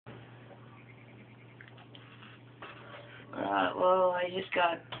Well, I just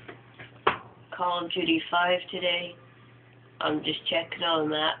got Call of Duty 5 today. I'm just checking all the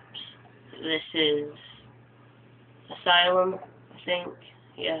maps. This is Asylum, I think.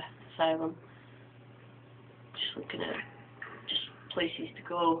 Yeah, Asylum. Just looking at just places to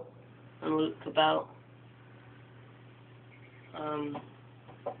go and look about.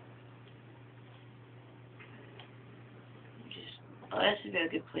 Oh, this would be a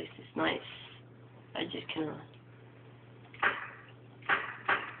good place. It's nice. I just kinda.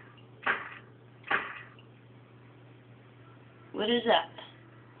 What is that?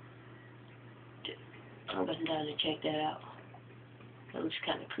 I'm going down to check that out. That looks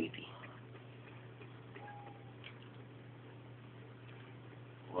kind of creepy.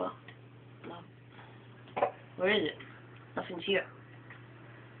 Well, no. Where is it? Nothing's here.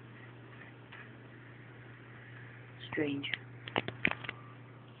 Strange.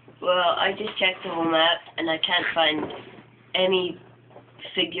 Well, I just checked the whole map, and I can't find any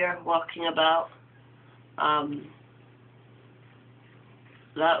figure walking about.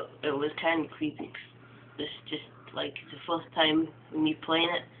 It was kind of creepy. This just like the first time me playing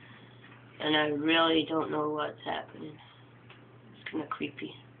it, and I really don't know what's happening. It's kind of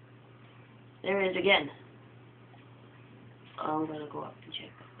creepy. There it is again. I'm gonna go up and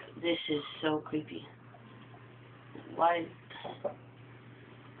check. This is so creepy. Why?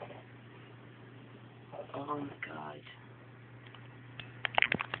 Oh my god.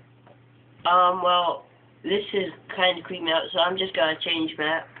 Well, this is kind of creeping me out, so I'm just gonna change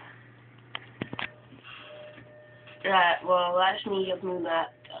map. Right, well, that's me up my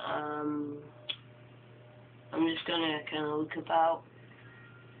map. I'm just gonna kind of look about.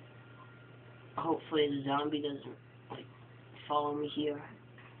 Hopefully the zombie doesn't, like, follow me here.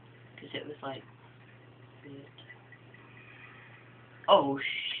 Because it was, like, good. Oh,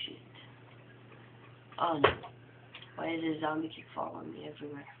 shit. Oh, no. Why does the zombie keep following me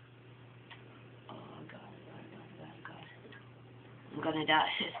everywhere? Oh, God. I'm gonna die.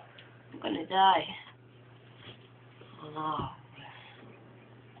 I'm gonna die. Oh.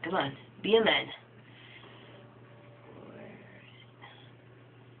 Come on. Be a man.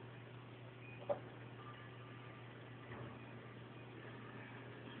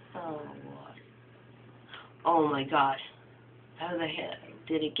 Oh, what? Oh, my God. How the hell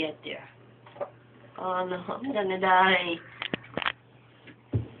did it get there? Oh, no. I'm gonna die.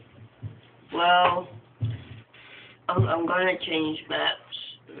 Well, I'm gonna change maps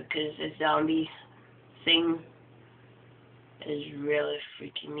because the zombie thing is really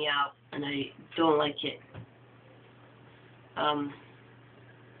freaking me out, and I don't like it. Oh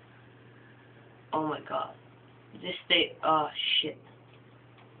my god. This thing, oh shit.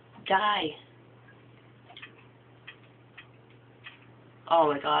 Die. Oh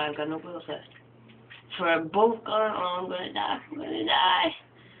my god, I've got no bullets left. So we're both gone. Oh, I'm gonna die. I'm gonna die.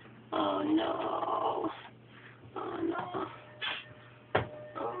 Oh no. Oh no.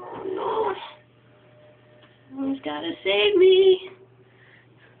 Oh no. Someone's gotta save me.